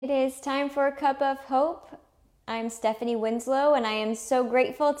is time for a cup of hope. I'm Stephanie Winslow, and I am so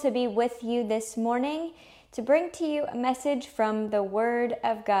grateful to be with you this morning to bring to you a message from the Word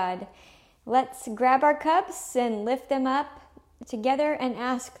of God. Let's grab our cups and lift them up together and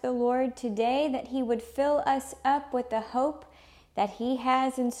ask the Lord today that He would fill us up with the hope that He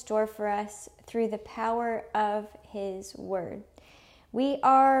has in store for us through the power of His Word. We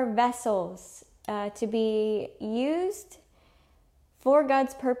are vessels to be used for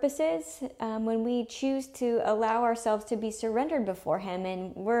God's purposes when we choose to allow ourselves to be surrendered before Him.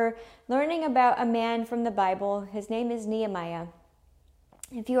 And we're learning about a man from the Bible. His name is Nehemiah.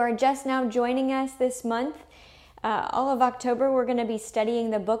 If you are just now joining us this month, all of October, we're going to be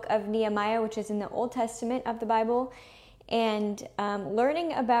studying the book of Nehemiah, which is in the Old Testament of the Bible, and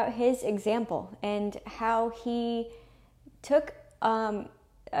learning about his example and how he took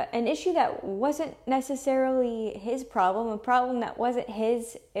an issue that wasn't necessarily his problem, a problem that wasn't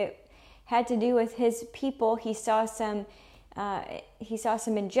his. It had to do with his people. He saw some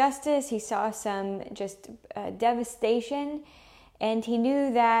injustice. He saw some just devastation, and he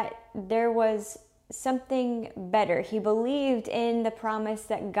knew that there was something better. He believed in the promise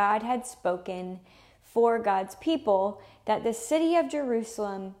that God had spoken for God's people, that the city of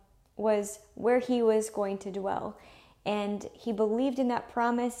Jerusalem was where He was going to dwell. And he believed in that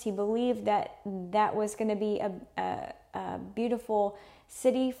promise. He believed that that was going to be a beautiful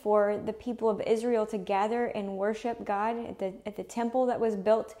city for the people of Israel to gather and worship God at the temple that was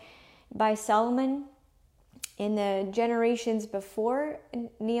built by Solomon in the generations before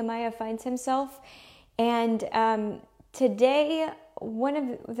Nehemiah finds himself. And today, one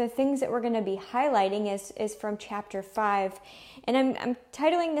of the things that we're going to be highlighting is from chapter 5. And I'm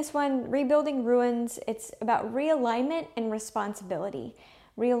titling this one, Rebuilding Ruins. It's about realignment and responsibility.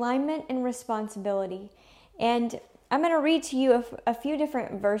 Realignment and responsibility. And I'm going to read to you a few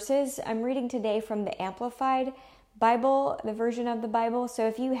different verses. I'm reading today from the Amplified Bible, the version of the Bible. So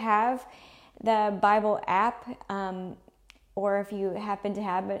if you have the Bible app, or if you happen to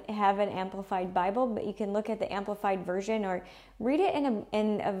have an Amplified Bible, but you can look at the Amplified version or read it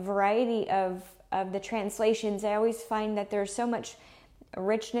in a variety of the translations. I always find that there's so much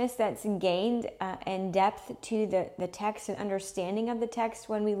richness that's gained and depth to the text and understanding of the text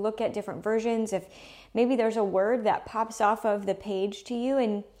when we look at different versions. If maybe there's a word that pops off of the page to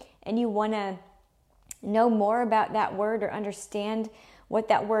you and you want to know more about that word or understand what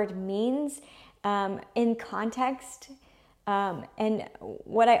that word means in context. And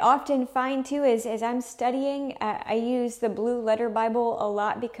what I often find too is as I'm studying, I use the Blue Letter Bible a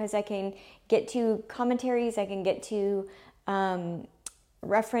lot because I can get to commentaries, I can get to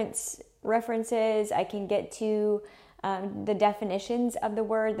references, I can get to the definitions of the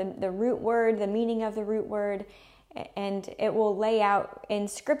word, the root word, the meaning of the root word, and it will lay out in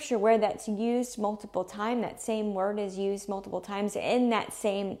Scripture where that's used multiple times. That same word is used multiple times in that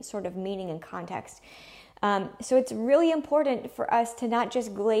same sort of meaning and context. So it's really important for us to not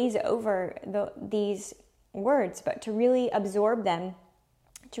just glaze over these words, but to really absorb them,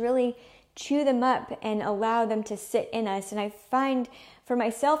 to really chew them up and allow them to sit in us. And I find for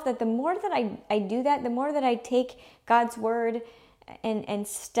myself that the more that I do that, the more that I take God's word and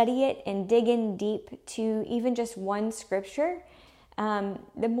study it and dig in deep to even just one scripture,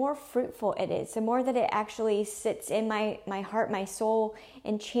 the more fruitful it is, the more that it actually sits in my heart, my soul,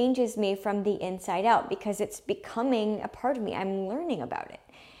 and changes me from the inside out because it's becoming a part of me. I'm learning about it.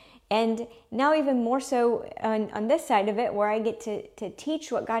 And now even more so on this side of it, where I get to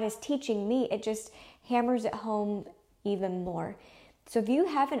teach what God is teaching me, it just hammers it home even more. So if you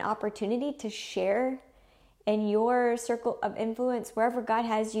have an opportunity to share in your circle of influence, wherever God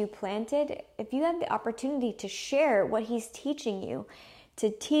has you planted, if you have the opportunity to share what He's teaching you,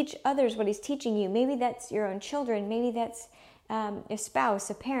 to teach others what He's teaching you, maybe that's your own children, maybe that's a spouse,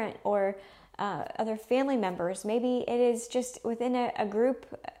 a parent, or other family members. Maybe it is just within a group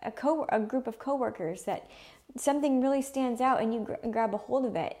of coworkers that something really stands out and you grab a hold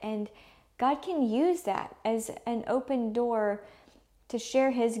of it. And God can use that as an open door to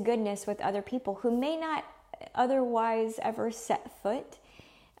share His goodness with other people who may not otherwise ever set foot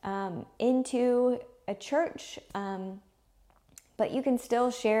into a church, but you can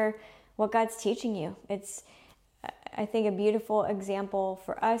still share what God's teaching you. It's, I think, a beautiful example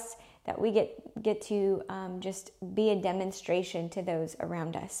for us that we get to just be a demonstration to those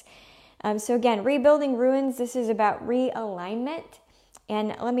around us. So again, rebuilding ruins, this is about realignment.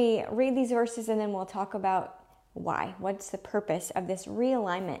 And let me read these verses and then we'll talk about why. What's the purpose of this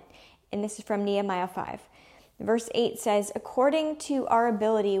realignment? And this is from Nehemiah 5. Verse 8 says, "According to our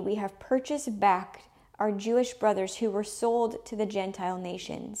ability, we have purchased back our Jewish brothers who were sold to the Gentile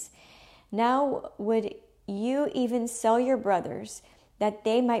nations. Now would you even sell your brothers, that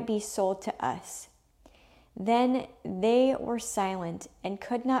they might be sold to us?" Then they were silent and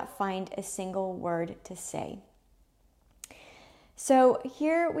could not find a single word to say. So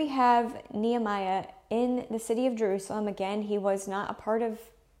here we have Nehemiah in the city of Jerusalem. Again, he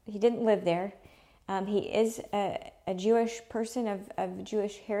didn't live there. He is a Jewish person of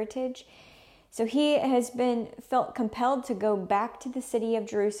Jewish heritage. So he has felt compelled to go back to the city of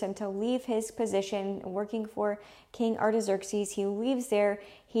Jerusalem, to leave his position working for King Artaxerxes. He leaves there.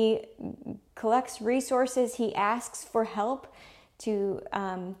 He collects resources. He asks for help to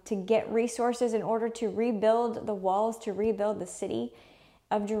get resources in order to rebuild the walls, to rebuild the city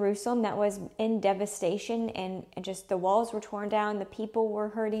of Jerusalem that was in devastation, and just the walls were torn down, the people were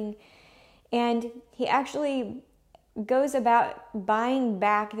hurting. And he actually goes about buying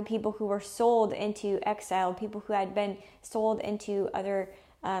back the people who were sold into exile, people who had been sold into other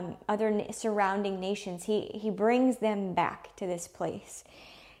surrounding nations. He brings them back to this place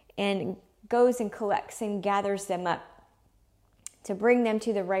and goes and collects and gathers them up to bring them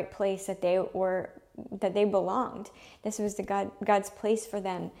to the right place that they belonged. This was God's place for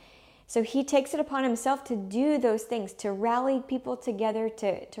them. So he takes it upon himself to do those things, to rally people together,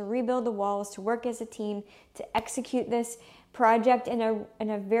 to rebuild the walls, to work as a team, to execute this project in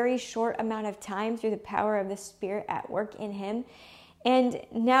a very short amount of time through the power of the Spirit at work in him. And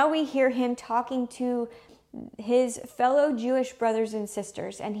now we hear him talking to his fellow Jewish brothers and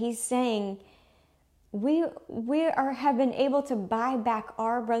sisters, and he's saying, we have been able to buy back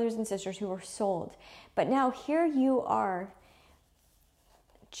our brothers and sisters who were sold. But now here you are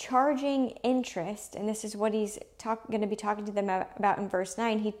charging interest, and this is what he's going to be talking to them about in verse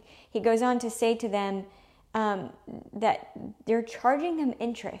 9. He goes on to say to them that they're charging them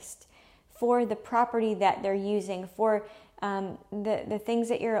interest for the property that they're using, for the things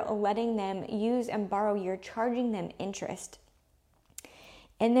that you're letting them use and borrow. You're charging them interest.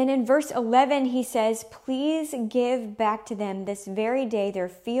 And then in verse 11, he says, "Please give back to them this very day their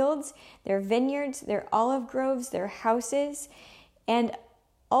fields, their vineyards, their olive groves, their houses, and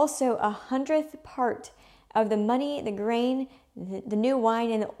also 100th part of the money, the grain, the new wine,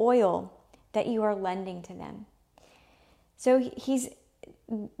 and the oil that you are lending to them." So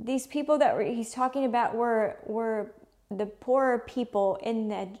these people that he's talking about were the poorer people in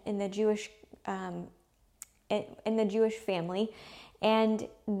the Jewish family, and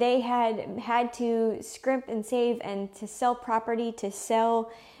they had to scrimp and save and to sell property, to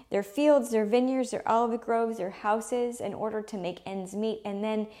sell their fields, their vineyards, their olive groves, their houses in order to make ends meet. And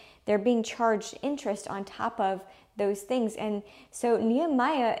then they're being charged interest on top of those things. And so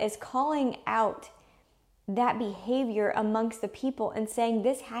Nehemiah is calling out that behavior amongst the people and saying,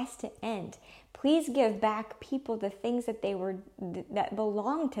 this has to end. Please give back people the things that that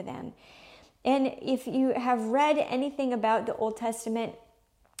belong to them. And if you have read anything about the Old Testament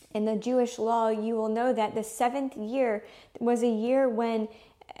and the Jewish law, you will know that the 7th year was a year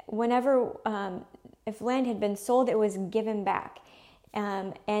whenever if land had been sold, it was given back.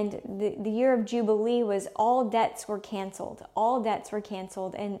 And the year of Jubilee was all debts were canceled. All debts were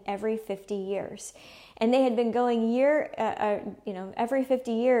canceled in every 50 years. And they had been going every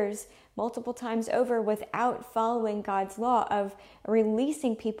 50 years, multiple times over, without following God's law of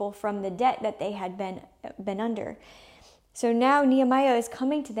releasing people from the debt that they had been under. So now Nehemiah is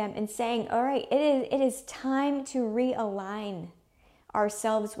coming to them and saying, all right, it is time to realign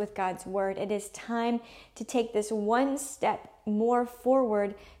ourselves with God's word. It is time to take this one step more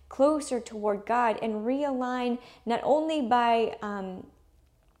forward, closer toward God, and realign not only by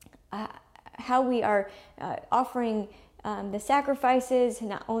how we are offering the sacrifices,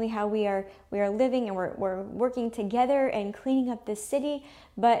 not only how we are living and we're working together and cleaning up the city,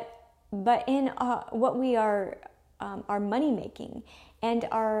 but in what we are our money making and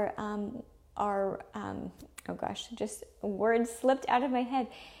our oh gosh, just words slipped out of my head,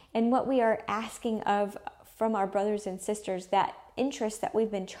 and what we are asking from our brothers and sisters, that interest that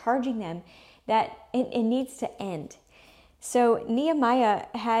we've been charging them, that it needs to end. So Nehemiah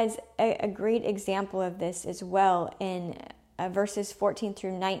has a great example of this as well in verses 14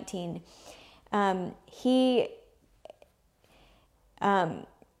 through 19.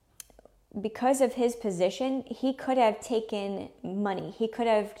 Because of his position, he could have taken money. He could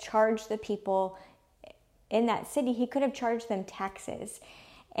have charged the people in that city. He could have charged them taxes.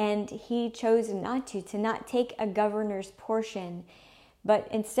 And he chose not to not take a governor's portion, but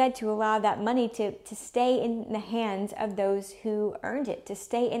instead to allow that money to stay in the hands of those who earned it, to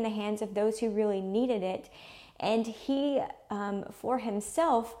stay in the hands of those who really needed it. And he, for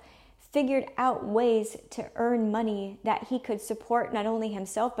himself, figured out ways to earn money that he could support not only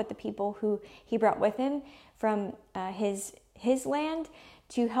himself, but the people who he brought with him from his land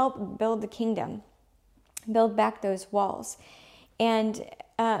to help build the kingdom, build back those walls. And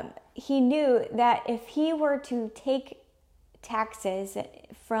he knew that if he were to take taxes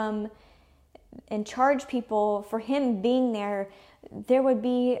from and charge people for him being there, there would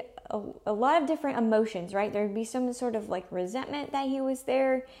be a lot of different emotions, right? There would be some sort of like resentment that he was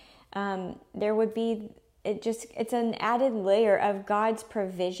there. There would be, it's an added layer of God's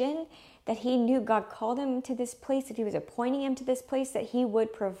provision, that he knew God called him to this place, that he was appointing him to this place, that he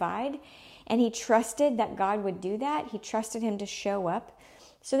would provide. And he trusted that God would do that. He trusted him to show up.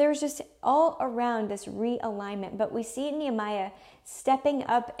 So there was just all around this realignment. But we see Nehemiah stepping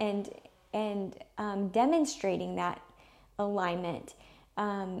up and demonstrating that alignment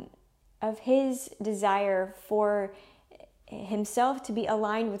of his desire for himself to be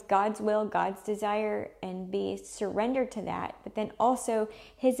aligned with God's will, God's desire, and be surrendered to that. But then also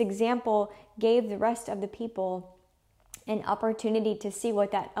his example gave the rest of the people an opportunity to see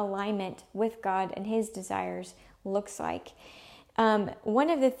what that alignment with God and his desires looks like. One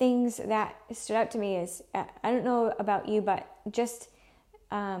of the things that stood out to me is, I don't know about you, but just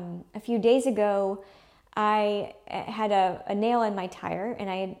a few days ago, I had a nail in my tire, and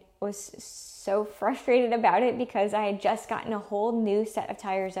I was so frustrated about it because I had just gotten a whole new set of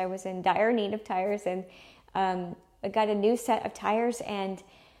tires. I was in dire need of tires, and I got a new set of tires, and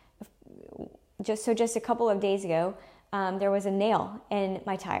just a couple of days ago, there was a nail in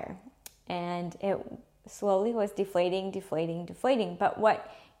my tire, and it slowly was deflating. But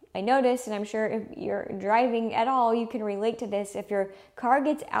what I noticed, and I'm sure if you're driving at all, you can relate to this, if your car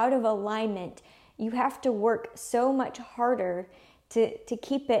gets out of alignment, you have to work so much harder to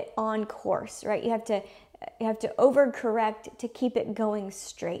keep it on course, right? You have to overcorrect to keep it going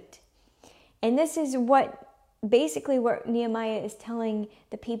straight. And this is basically what Nehemiah is telling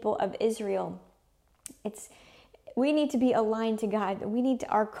the people of Israel. We need to be aligned to God. We need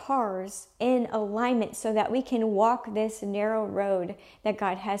our cars in alignment so that we can walk this narrow road that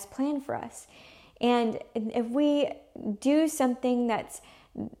God has planned for us. And if we do something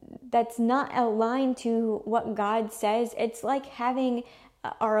that's not aligned to what God says, it's like having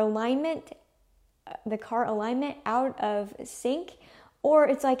our alignment, the car alignment, out of sync, or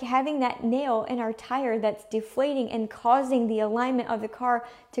it's like having that nail in our tire that's deflating and causing the alignment of the car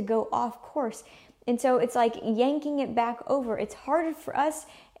to go off course. And so it's like yanking it back over. It's harder for us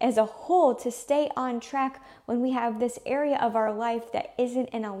as a whole to stay on track when we have this area of our life that isn't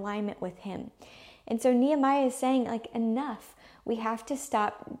in alignment with Him. And so Nehemiah is saying, like, enough. We have to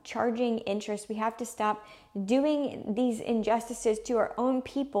stop charging interest. We have to stop doing these injustices to our own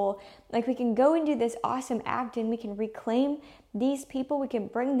people. Like, we can go and do this awesome act and we can reclaim these people. We can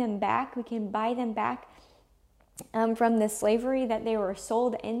bring them back. We can buy them back from the slavery that they were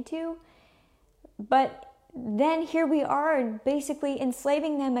sold into. But then here we are basically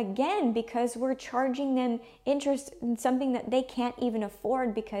enslaving them again because we're charging them interest in something that they can't even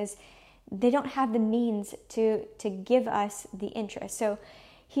afford because they don't have the means to give us the interest. So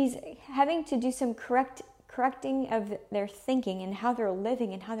he's having to do some correcting of their thinking and how they're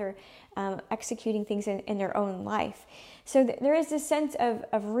living and how they're executing things in their own life. So there is this sense of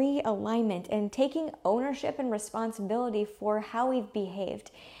realignment and taking ownership and responsibility for how we've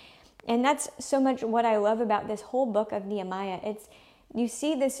behaved. And that's so much what I love about this whole book of Nehemiah. You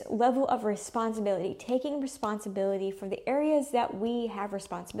see this level of responsibility, taking responsibility for the areas that we have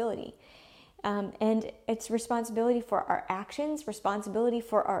responsibility. And it's responsibility for our actions, responsibility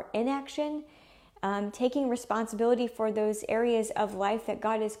for our inaction, taking responsibility for those areas of life that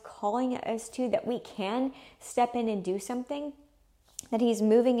God is calling us to, that we can step in and do something, that He's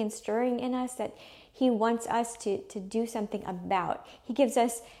moving and stirring in us, that He wants us to do something about. He gives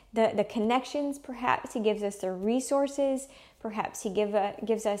us the connections, perhaps. He gives us the resources. Perhaps He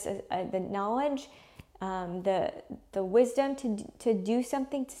gives us the knowledge, the wisdom to do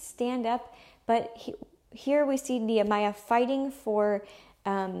something, to stand up. But here we see Nehemiah fighting for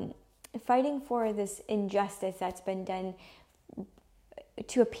this injustice that's been done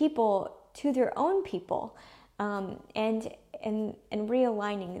to a people, to their own people, and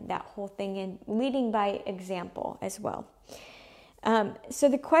realigning that whole thing and leading by example as well. So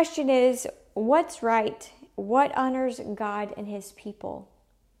the question is, what's right? What honors God and His people?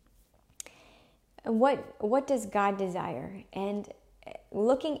 And what does God desire? And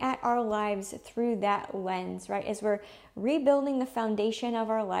looking at our lives through that lens, right, as we're rebuilding the foundation of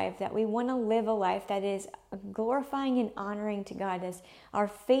our life, that we want to live a life that is glorifying and honoring to God, as our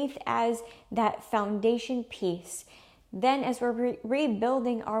faith as that foundation piece, then as we're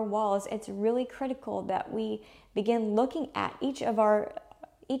rebuilding our walls, it's really critical that we begin looking at each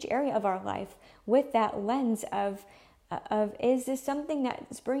area of our life with that lens of is this something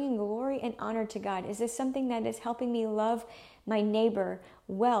that's bringing glory and honor to God? Is this something that is helping me love my neighbor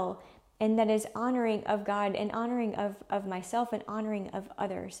well, and that is honoring of God and honoring of myself and honoring of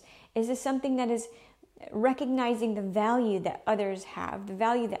others? Is this something that is recognizing the value that others have, the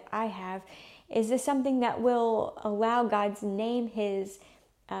value that I have? Is this something that will allow God's name, His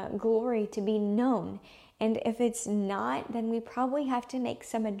glory to be known? And if it's not, then we probably have to make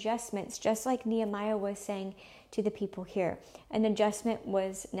some adjustments, just like Nehemiah was saying to the people here. An adjustment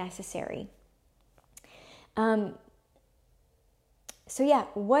was necessary. So yeah,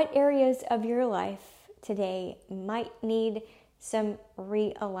 what areas of your life today might need some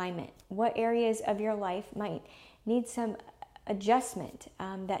realignment? What areas of your life might need some adjustment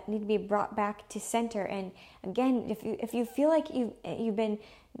that need to be brought back to center? And again, if you feel like you've been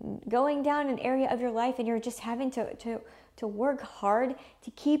going down an area of your life and you're just having to work hard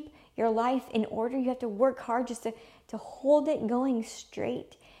to keep your life in order, you have to work hard just to hold it going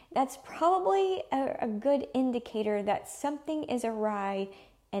straight, that's probably a good indicator that something is awry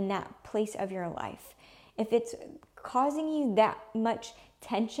in that place of your life. If it's causing you that much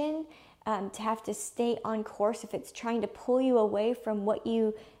tension, to have to stay on course, if it's trying to pull you away from what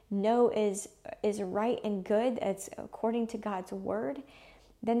you know is right and good, that's according to God's word,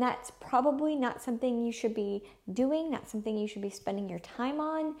 then that's probably not something you should be doing, not something you should be spending your time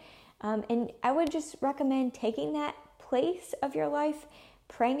on. And I would just recommend taking that place of your life,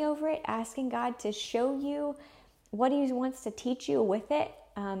 praying over it, asking God to show you what He wants to teach you with it,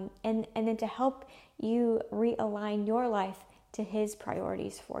 and then to help you realign your life to His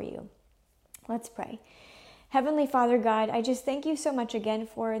priorities for you. Let's pray. Heavenly Father God, I just thank you so much again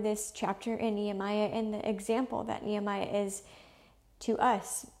for this chapter in Nehemiah and the example that Nehemiah is to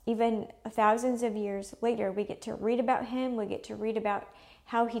us. Even thousands of years later, we get to read about him. We get to read about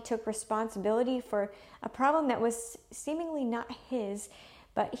how he took responsibility for a problem that was seemingly not his,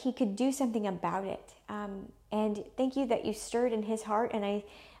 but he could do something about it. And thank you that you stirred in his heart. And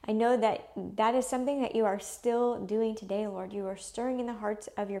I know that is something that you are still doing today, Lord. You are stirring in the hearts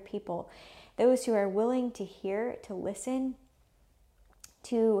of your people, those who are willing to hear, to listen,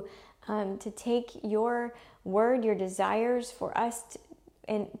 to take your word, your desires for us,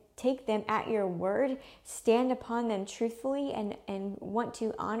 and take them at your word, stand upon them truthfully, and want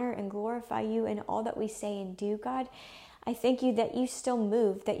to honor and glorify you in all that we say and do, God. I thank you that you still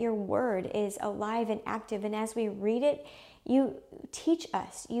move, that your word is alive and active, and as we read it, you teach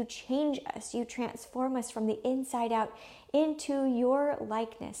us, you change us, you transform us from the inside out into your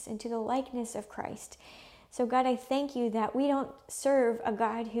likeness, into the likeness of Christ. So God, I thank you that we don't serve a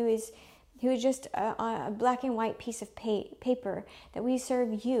God who is just a black and white piece of paper, that we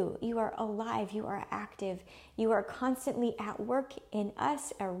serve you. You are alive, you are active, you are constantly at work in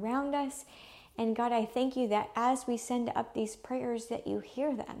us, around us. And God, I thank you that as we send up these prayers, that you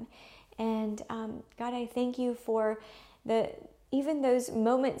hear them. And God, I thank you for even those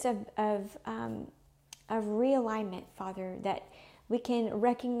moments of realignment, Father, that we can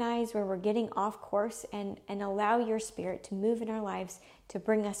recognize where we're getting off course and allow your Spirit to move in our lives to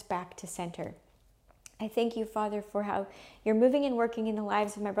bring us back to center. I thank you, Father, for how you're moving and working in the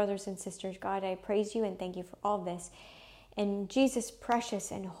lives of my brothers and sisters. God, I praise you and thank you for all this. In Jesus'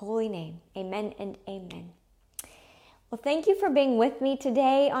 precious and holy name, amen and amen. Well, thank you for being with me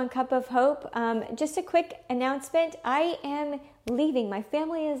today on Cup of Hope. Just a quick announcement. I am leaving. My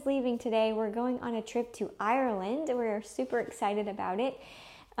family is leaving today. We're going on a trip to Ireland. We're super excited about it.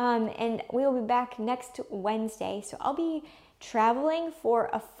 And we will be back next Wednesday. So I'll be traveling for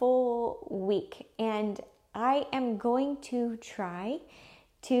a full week. And I am going to try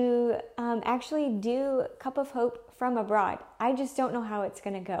to actually do Cup of Hope from abroad. I just don't know how it's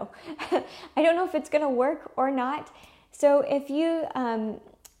going to go. I don't know if it's going to work or not. So if you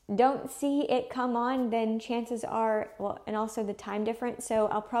don't see it come on, then chances are, and also the time difference, so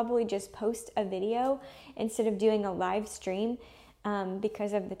I'll probably just post a video instead of doing a live stream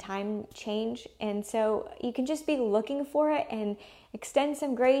because of the time change. And so you can just be looking for it and extend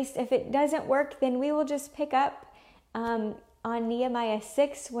some grace. If it doesn't work, then we will just pick up on Nehemiah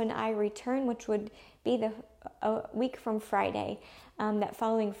 6 when I return, which would be a week from Friday. That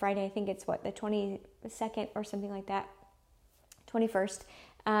following Friday, I think it's the 22nd or something like that. 21st.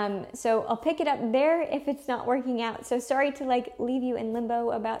 So I'll pick it up there if it's not working out. So sorry to leave you in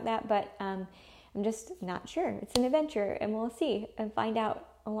limbo about that, but I'm just not sure. It's an adventure and we'll see and find out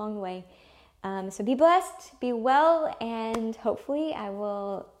along the way. So be blessed, be well, and hopefully I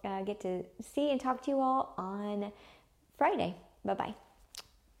will get to see and talk to you all on Friday. Bye-bye.